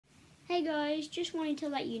Hey guys, just wanted to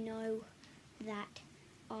let you know that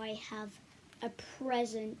I have a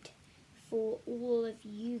present for all of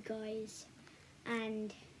you guys,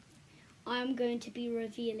 and I'm going to be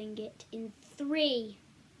revealing it in 3,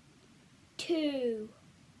 2,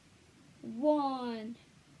 1.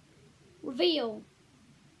 Reveal.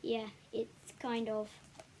 Yeah, it's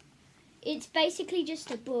basically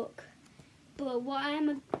just a book, but what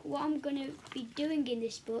I'm going to be doing in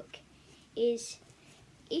this book is,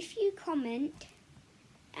 if you comment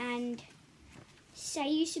and say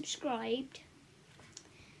you subscribed,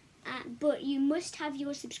 but you must have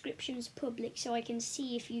your subscriptions public so I can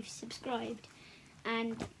see if you've subscribed.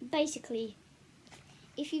 And basically,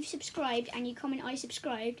 if you've subscribed and you comment I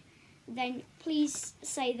subscribed, then please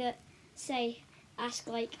ask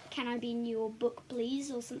like, can I be in your book please,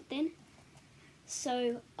 or something,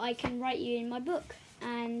 so I can write you in my book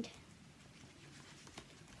and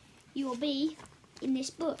you will be in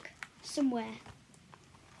this book somewhere.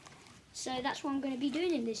 So that's what I'm going to be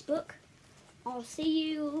doing in this book. I'll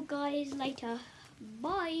see you guys later.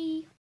 Bye.